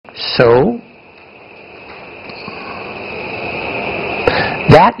So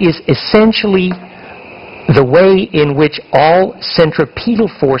that is essentially the way in which all centripetal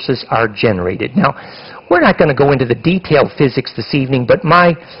forces are generated. Now, we're not going to go into the detailed physics this evening, but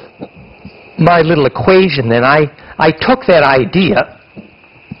my little equation then, I took that idea,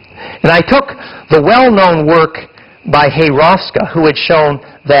 and I took the well-known work by Hayrovska, who had shown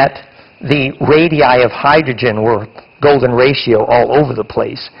that the radii of hydrogen were golden ratio all over the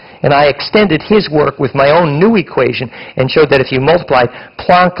place. And I extended his work with my own new equation and showed that if you multiplied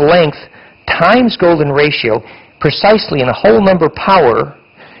Planck length times golden ratio precisely in a whole number power,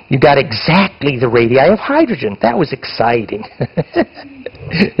 you got exactly the radii of hydrogen. That was exciting.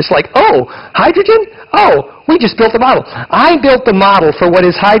 It's like, oh, hydrogen? Oh, we just built a model. I built the model for what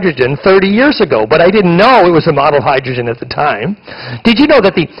is hydrogen 30 years ago, but I didn't know it was a model hydrogen at the time. Did you know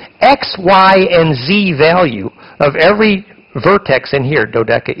that the x, y, and z value of every vertex in here,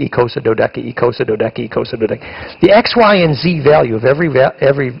 dodeca, ecosa, dodeca, ecosa, dodeca, ecosa, dodeca, the x, y, and z value of every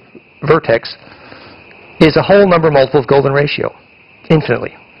vertex is a whole number multiple of golden ratio,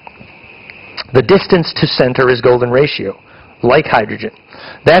 infinitely. The distance to center is golden ratio, like hydrogen.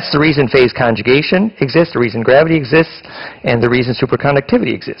 That's the reason phase conjugation exists, the reason gravity exists, and the reason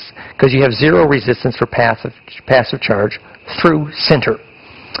superconductivity exists, because you have zero resistance for passive charge through center.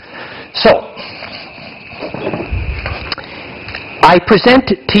 So, I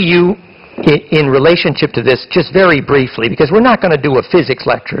present to you in relationship to this just very briefly, because we're not going to do a physics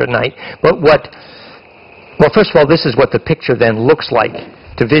lecture tonight, but well, first of all, this is what the picture then looks like,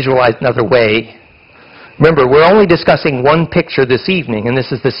 to visualize another way. Remember, we're only discussing one picture this evening, and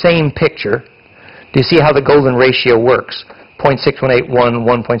this is the same picture. Do you see how the golden ratio works? 0.6181,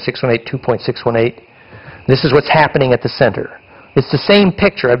 1.618, 2.618. This is what's happening at the center. It's the same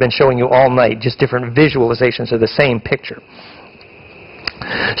picture I've been showing you all night, just different visualizations of the same picture.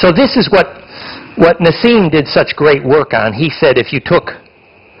 So this is what Nassim did such great work on. He said if you took,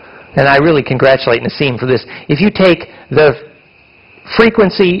 and I really congratulate Nassim for this, if you take the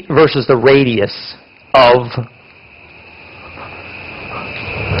frequency versus the radius of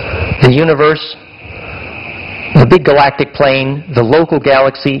the universe, the big galactic plane, the local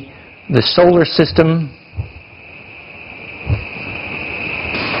galaxy, the solar system,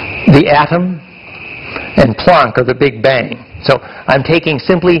 the atom, and Planck, or the Big Bang. So I'm taking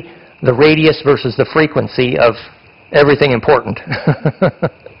simply the radius versus the frequency of everything important.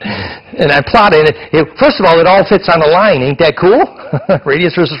 And I'm plotting it. First of all, it all fits on a line. Ain't that cool?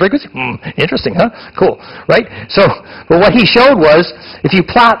 Radius versus frequency? Interesting, huh? Cool, right? So, but what he showed was, if you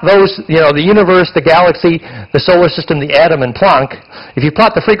plot those, the universe, the galaxy, the solar system, the atom, and Planck, if you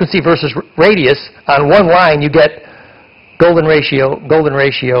plot the frequency versus radius on one line, you get golden ratio, golden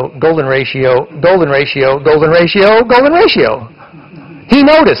ratio, golden ratio, golden ratio, golden ratio, golden ratio. He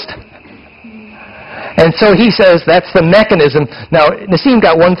noticed. And so he says that's the mechanism. Now, Nassim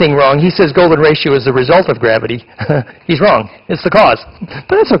got one thing wrong. He says golden ratio is the result of gravity. He's wrong. It's the cause.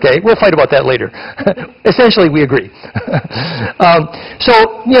 But it's okay. We'll fight about that later. Essentially, we agree.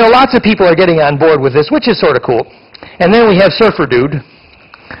 So, lots of people are getting on board with this, which is sort of cool. And then we have Surfer Dude.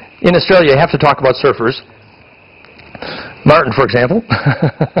 In Australia, you have to talk about surfers. Martin, for example.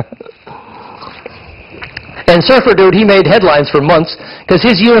 And Surfer Dude, he made headlines for months because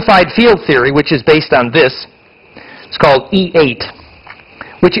his unified field theory, which is based on this, it's called E8,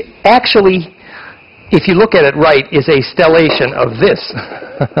 which actually, if you look at it right, is a stellation of this.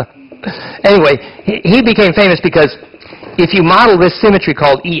 Anyway, he became famous because if you model this symmetry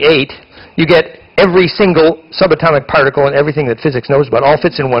called E8, you get every single subatomic particle and everything that physics knows about all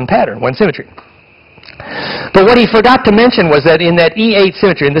fits in one pattern, one symmetry. But what he forgot to mention was that in that E8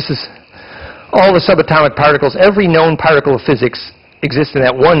 symmetry, and this is all the subatomic particles, every known particle of physics exists in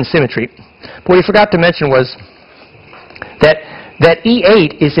that one symmetry. But what he forgot to mention was that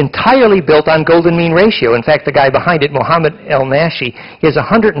E8 is entirely built on golden mean ratio. In fact, the guy behind it, Mohammed El-Nashi, he has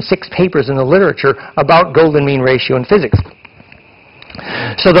 106 papers in the literature about golden mean ratio in physics.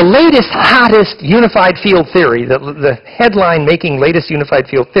 So the latest, hottest unified field theory, the headline-making latest unified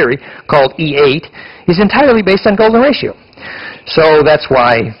field theory, called E8, is entirely based on golden ratio. So that's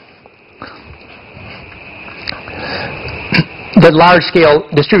why the large-scale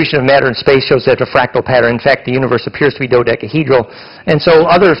distribution of matter in space shows that a fractal pattern. In fact, the universe appears to be dodecahedral. And so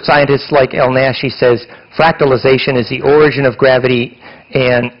other scientists like El-Nashi says fractalization is the origin of gravity,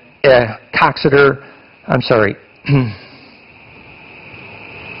 and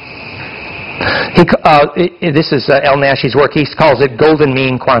this is El-Nashi's work. He calls it golden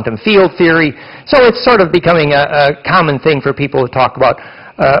mean quantum field theory. So it's sort of becoming a common thing for people to talk about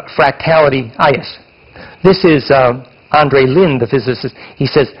fractality. Yes. This is Andre Linde, the physicist, he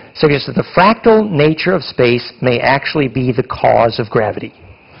says, suggests that the fractal nature of space may actually be the cause of gravity.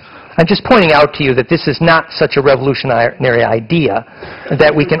 I'm just pointing out to you that this is not such a revolutionary idea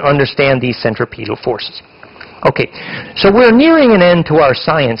that we can understand these centripetal forces. Okay, so we're nearing an end to our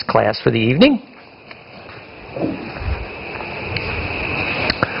science class for the evening.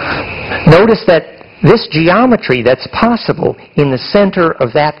 Notice that this geometry that's possible in the center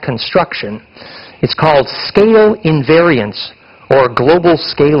of that construction, it's called scale invariance, or global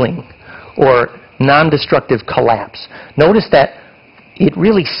scaling, or non-destructive collapse. Notice that it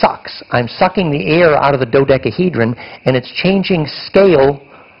really sucks. I'm sucking the air out of the dodecahedron, and it's changing scale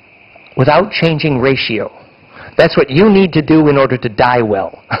without changing ratio. That's what you need to do in order to die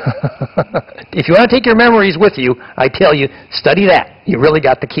well. If you want to take your memories with you, I tell you, study that. You really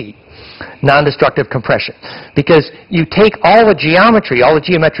got the key. Non-destructive compression. Because you take all the geometry, all the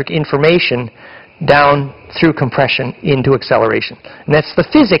geometric information down through compression into acceleration. And that's the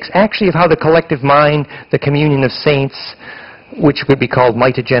physics, actually, of how the collective mind, the communion of saints, which would be called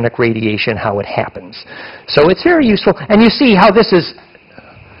mitogenic radiation, how it happens. So it's very useful. And you see how this is,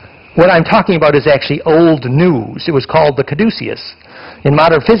 what I'm talking about is actually old news. It was called the caduceus. In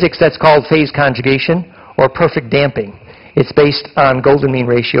modern physics, that's called phase conjugation or perfect damping. It's based on golden mean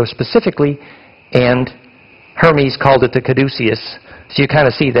ratio specifically, and Hermes called it the caduceus. So you kind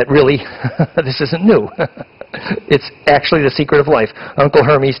of see that really this isn't new. It's actually the secret of life. Uncle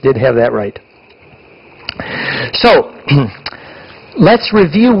Hermes did have that right. So let's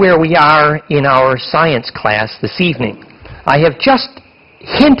review where we are in our science class this evening. I have just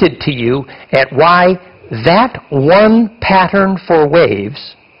hinted to you at why that one pattern for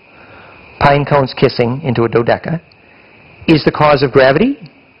waves, pine cones kissing into a dodeca, is the cause of gravity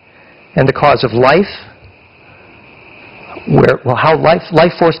and the cause of life, how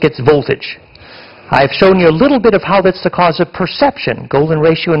life force gets voltage. I've shown you a little bit of how that's the cause of perception, golden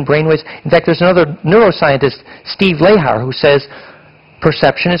ratio and brainwaves. In fact, there's another neuroscientist, Steve Lehar, who says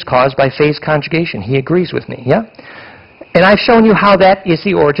perception is caused by phase conjugation. He agrees with me, yeah? And I've shown you how that is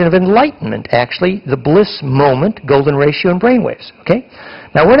the origin of enlightenment, actually, the bliss moment, golden ratio, and brainwaves, okay?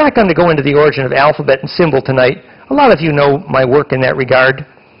 Now, we're not going to go into the origin of alphabet and symbol tonight. A lot of you know my work in that regard.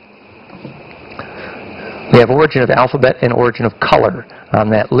 We have origin of alphabet and origin of color on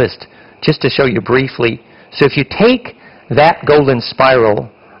that list, just to show you briefly. So if you take that golden spiral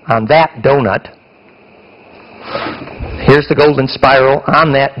on that donut, here's the golden spiral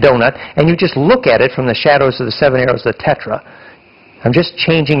on that donut, and you just look at it from the shadows of the 7 arrows of the tetra. I'm just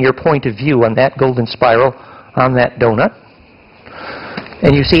changing your point of view on that golden spiral on that donut.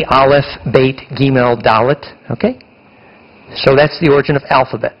 And you see Aleph, Beit, Gimel, Dalet, okay? So that's the origin of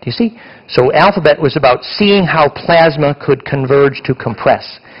alphabet, you see? So alphabet was about seeing how plasma could converge to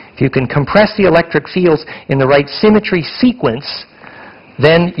compress. If you can compress the electric fields in the right symmetry sequence,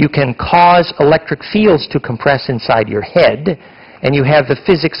 then you can cause electric fields to compress inside your head, and you have the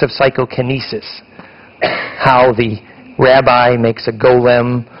physics of psychokinesis. How the rabbi makes a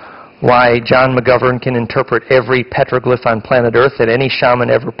golem, why John McGovern can interpret every petroglyph on planet Earth that any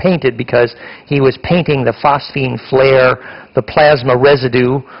shaman ever painted, because he was painting the phosphine flare, the plasma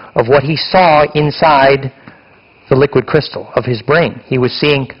residue of what he saw inside the liquid crystal of his brain. He was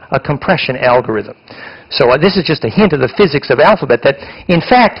seeing a compression algorithm. So this is just a hint of the physics of alphabet, that in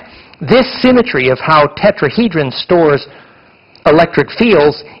fact this symmetry of how tetrahedron stores electric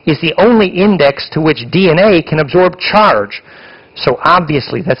fields is the only index to which DNA can absorb charge. So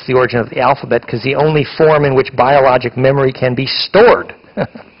obviously that's the origin of the alphabet, because the only form in which biologic memory can be stored.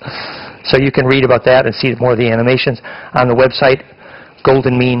 So you can read about that and see more of the animations on the website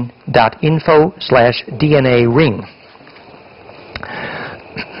goldenmean.info/DNA ring.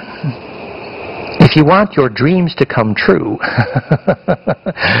 If you want your dreams to come true,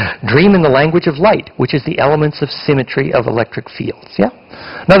 dream in the language of light, which is the elements of symmetry of electric fields. Yeah?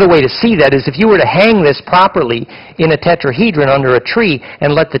 Another way to see that is if you were to hang this properly in a tetrahedron under a tree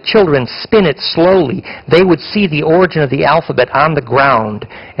and let the children spin it slowly, they would see the origin of the alphabet on the ground,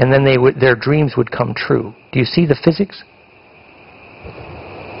 and then their dreams would come true. Do you see the physics?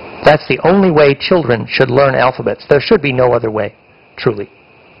 That's the only way children should learn alphabets. There should be no other way, truly.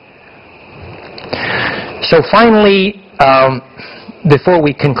 So finally, before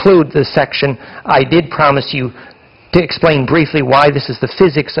we conclude this section, I did promise you to explain briefly why this is the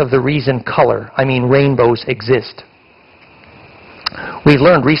physics of the reason color. I mean, rainbows exist. We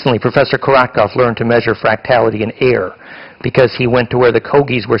learned recently, Professor Korotkov learned to measure fractality in air, because he went to where the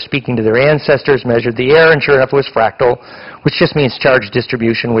Kogis were speaking to their ancestors, measured the air, and sure enough it was fractal, which just means charge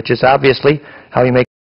distribution, which is obviously how you make